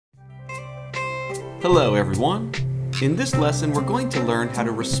Hello everyone! In this lesson we're going to learn how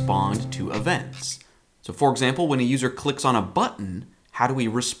to respond to events. So for example, when a user clicks on a button, how do we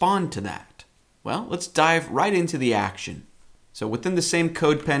respond to that? Well, let's dive right into the action. So within the same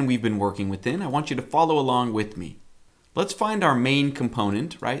CodePen we've been working within, I want you to follow along with me. Let's find our main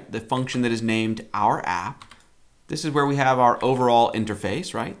component, right? The function that is named our app. This is where we have our overall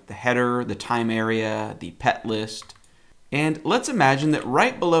interface, right? The header, the time area, the pet list. And let's imagine that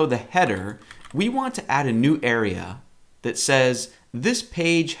right below the header, we want to add a new area that says this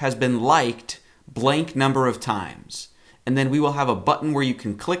page has been liked blank number of times. And then we will have a button where you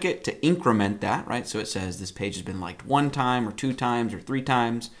can click it to increment that, right? So it says this page has been liked 1 time or 2 times or 3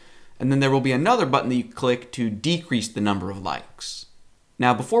 times. And then there will be another button that you click to decrease the number of likes.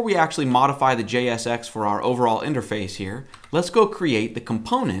 Now, before we actually modify the JSX for our overall interface here, let's go create the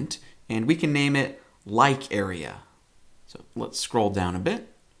component and we can name it like area. So let's scroll down a bit.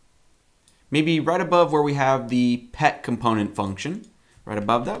 Maybe right above where we have the pet component function, right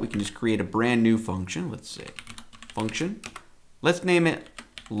above that, we can just create a brand new function. Let's say function. Let's name it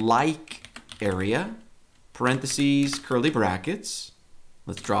like area, parentheses, curly brackets.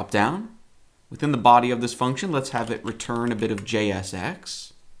 Let's drop down. Within the body of this function, let's have it return a bit of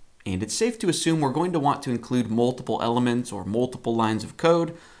JSX. And it's safe to assume we're going to want to include multiple elements or multiple lines of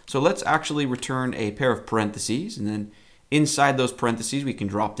code. So let's actually return a pair of parentheses, and then inside those parentheses, we can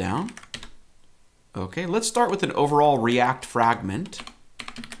drop down. Okay, let's start with an overall React fragment,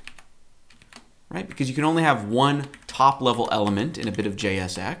 right? Because you can only have one top-level element in a bit of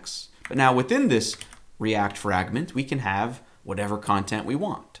JSX. But now within this React fragment, we can have whatever content we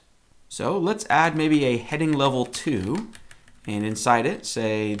want. So let's add maybe a heading level 2, and inside it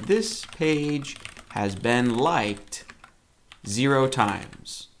say this page has been liked 0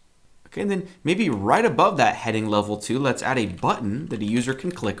 times. Okay, and then maybe right above that heading level 2, let's add a button that a user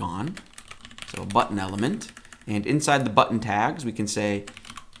can click on. So a button element, and inside the button tags we can say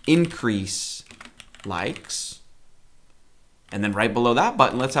increase likes, and then right below that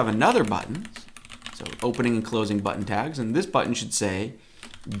button let's have another button, so opening and closing button tags, and this button should say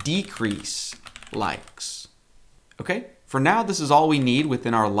decrease likes. Okay, for now this is all we need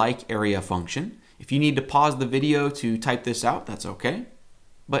within our like area function. If you need to pause the video to type this out, that's okay.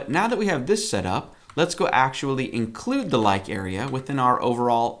 But now that we have this set up, let's go actually include the like area within our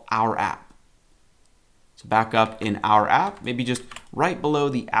overall our app. So back up in our app, maybe just right below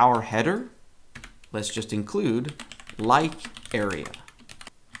the our header, let's just include like area,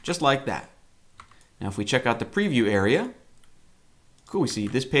 just like that. Now if we check out the preview area, cool, we see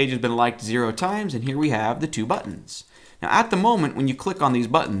this page has been liked 0 times, and here we have the 2 buttons. Now at the moment when you click on these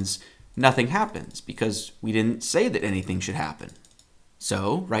buttons, nothing happens because we didn't say that anything should happen.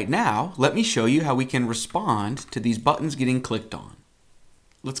 So right now, let me show you how we can respond to these buttons getting clicked on.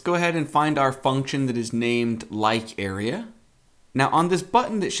 Let's go ahead and find our function that is named like area. Now on this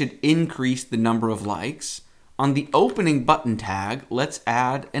button that should increase the number of likes, on the opening button tag, let's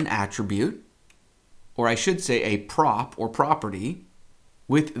add an attribute, or I should say a prop or property,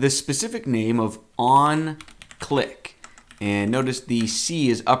 with the specific name of onClick. And notice the C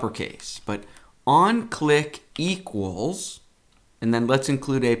is uppercase, but onClick equals, and then let's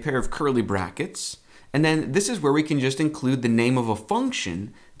include a pair of curly brackets. And then this is where we can just include the name of a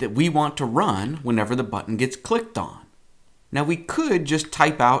function that we want to run whenever the button gets clicked on. Now we could just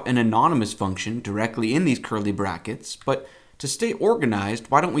type out an anonymous function directly in these curly brackets, but to stay organized,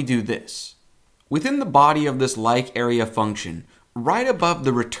 why don't we do this? Within the body of this like area function, right above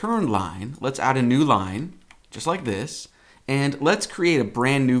the return line, let's add a new line, just like this, and let's create a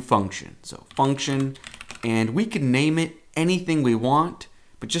brand new function. So function, and we can name it anything we want,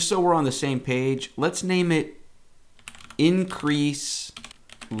 but just so we're on the same page, let's name it increase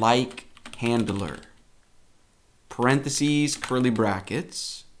like handler. Parentheses, curly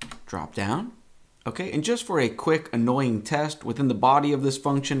brackets, drop down. Okay, and just for a quick annoying test, within the body of this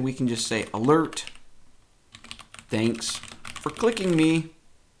function, we can just say alert, thanks for clicking me.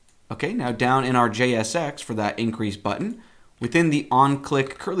 Okay, now down in our JSX for that increase button, within the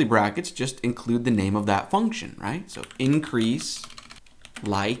onClick curly brackets, just include the name of that function, right? So increase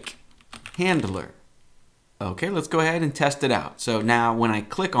like handler. Okay, let's go ahead and test it out. So now when I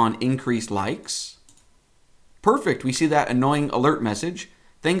click on increase likes, perfect, we see that annoying alert message,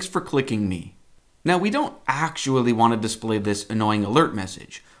 thanks for clicking me. Now we don't actually want to display this annoying alert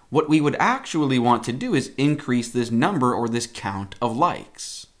message. What we would actually want to do is increase this number or this count of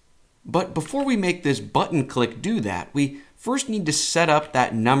likes. But before we make this button click do that, we first need to set up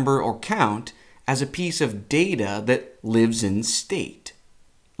that number or count as a piece of data that lives in state.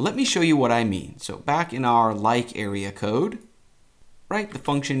 Let me show you what I mean. So back in our like area code, right? The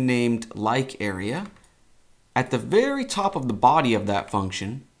function named LikeArea. At the very top of the body of that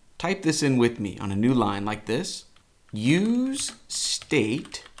function, type this in with me on a new line like this. Use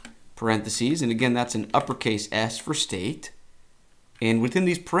state, parentheses, and again, that's an uppercase S for state. And within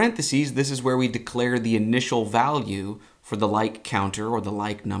these parentheses, this is where we declare the initial value for the like counter or the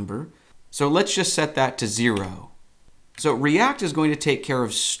like number. So let's just set that to 0. So React is going to take care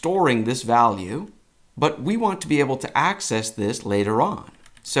of storing this value, but we want to be able to access this later on.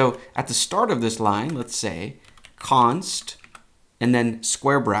 So at the start of this line, let's say const and then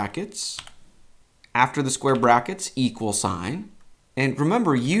square brackets. After the square brackets, equal sign. And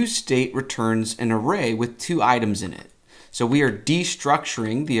remember, useState returns an array with 2 items in it. So we are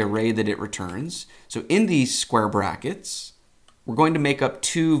destructuring the array that it returns. So in these square brackets, we're going to make up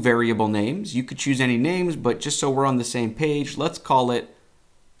 2 variable names. You could choose any names, but just so we're on the same page, let's call it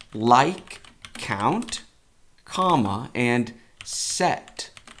like count, comma, and set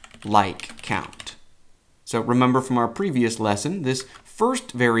like count. So remember from our previous lesson, this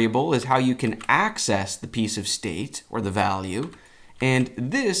first variable is how you can access the piece of state or the value. And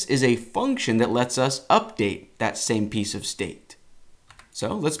this is a function that lets us update that same piece of state.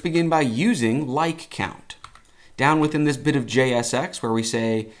 So let's begin by using like count. Down within this bit of JSX where we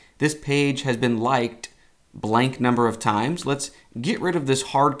say this page has been liked blank number of times, let's get rid of this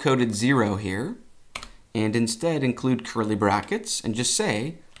hard-coded 0 here and instead include curly brackets and just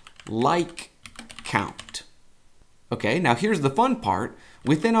say like count. Okay, now here's the fun part.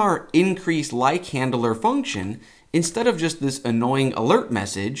 Within our increase like handler function, instead of just this annoying alert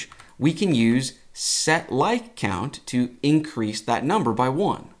message, we can use set like count to increase that number by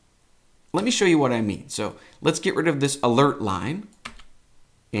 1. Let me show you what I mean. So let's get rid of this alert line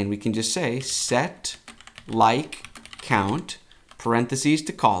and we can just say set like count, parentheses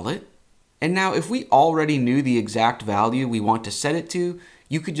to call it. And now if we already knew the exact value we want to set it to,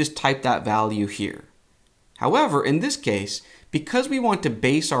 you could just type that value here. However, in this case, because we want to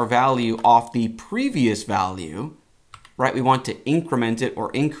base our value off the previous value, right, we want to increment it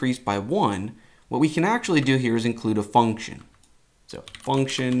or increase by 1, what we can actually do here is include a function. So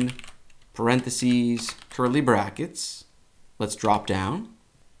function, parentheses, curly brackets. Let's drop down.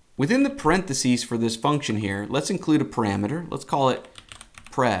 Within the parentheses for this function here, let's include a parameter. Let's call it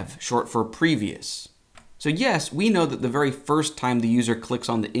prev, short for previous. So yes, we know that the very first time the user clicks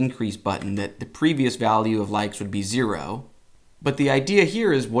on the increase button that the previous value of likes would be 0. But the idea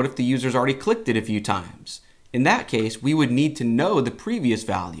here is, what if the user's already clicked it a few times? In that case, we would need to know the previous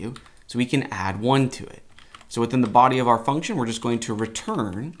value so we can add 1 to it. So within the body of our function, we're just going to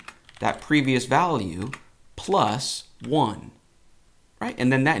return that previous value plus 1. Right?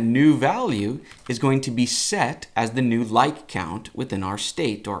 And then that new value is going to be set as the new like count within our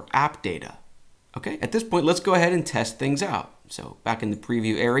state or app data. Okay, at this point, let's go ahead and test things out. So back in the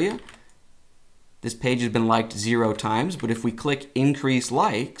preview area, this page has been liked 0 times, but if we click increase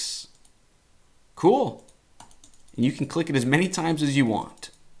likes, cool. And you can click it as many times as you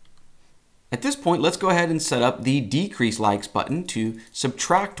want. At this point, let's go ahead and set up the decrease likes button to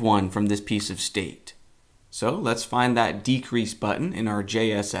subtract 1 from this piece of state. So let's find that decrease button in our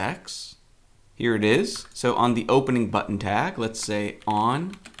JSX. Here it is. So on the opening button tag, let's say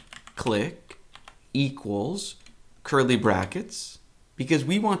on click equals curly brackets, because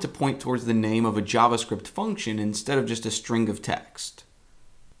we want to point towards the name of a JavaScript function instead of just a string of text.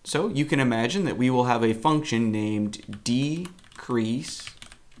 So you can imagine that we will have a function named decrease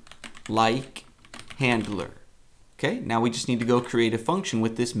like handler. Okay, now we just need to go create a function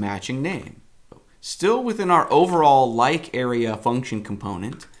with this matching name. Still within our overall LikeArea function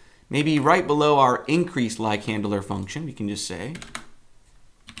component, maybe right below our increase like handler function, we can just say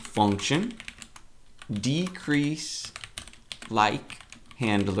function decrease like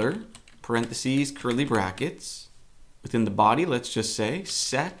handler, parentheses, curly brackets. Within the body, let's just say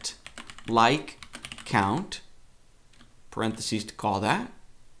set like count, parentheses to call that.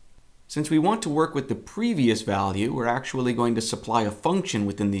 Since we want to work with the previous value, we're actually going to supply a function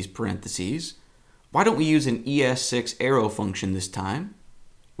within these parentheses. Why don't we use an ES6 arrow function this time?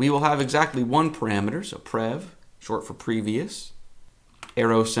 We will have exactly 1 parameter, so prev, short for previous,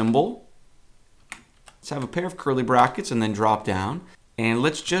 arrow symbol. Let's have a pair of curly brackets and then drop down. And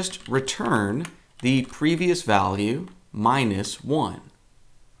let's just return the previous value minus 1.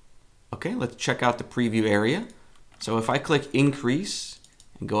 Okay, let's check out the preview area. So if I click increase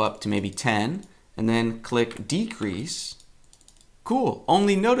and go up to maybe 10 and then click decrease, cool.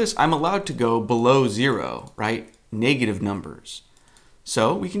 Only notice I'm allowed to go below 0, right? Negative numbers.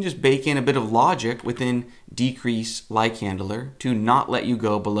 So we can just bake in a bit of logic within decrease like handler to not let you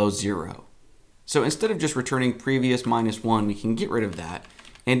go below 0. So instead of just returning previous minus 1, we can get rid of that.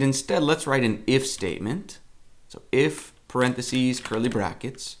 And instead, let's write an if statement. So if parentheses, curly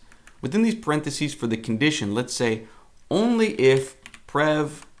brackets. Within these parentheses for the condition, let's say only if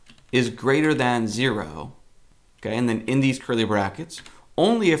prev is greater than 0. Okay, and then in these curly brackets,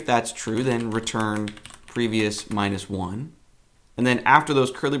 only if that's true, then return previous minus 1. And then after those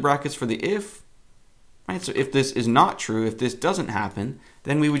curly brackets for the if, right, so if this is not true, if this doesn't happen,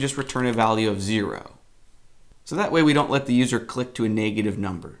 then we would just return a value of 0. So that way we don't let the user click to a negative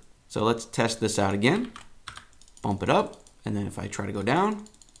number. So let's test this out again. Bump it up, and then if I try to go down,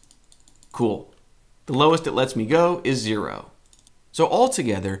 cool. The lowest it lets me go is 0. So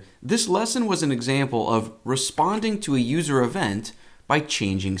altogether, this lesson was an example of responding to a user event by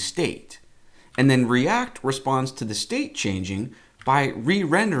changing state. And then React responds to the state changing by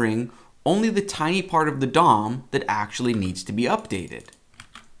re-rendering only the tiny part of the DOM that actually needs to be updated.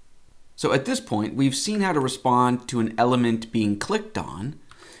 So at this point, we've seen how to respond to an element being clicked on.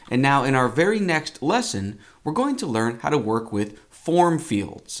 And now in our very next lesson, we're going to learn how to work with form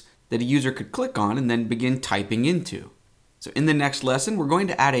fields that a user could click on and then begin typing into. So in the next lesson, we're going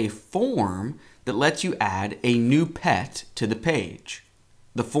to add a form that lets you add a new pet to the page.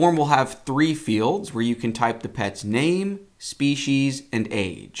 The form will have 3 fields where you can type the pet's name, species, and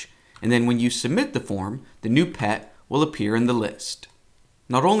age. And then when you submit the form, the new pet will appear in the list.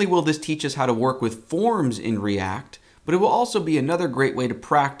 Not only will this teach us how to work with forms in React, but it will also be another great way to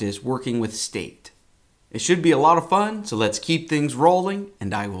practice working with state. It should be a lot of fun, so let's keep things rolling,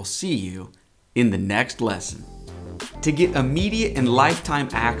 and I will see you in the next lesson. To get immediate and lifetime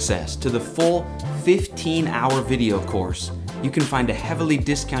access to the full 15-hour video course, you can find a heavily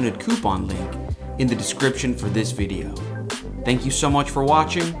discounted coupon link in the description for this video. Thank you so much for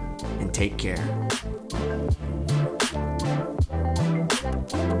watching, and take care.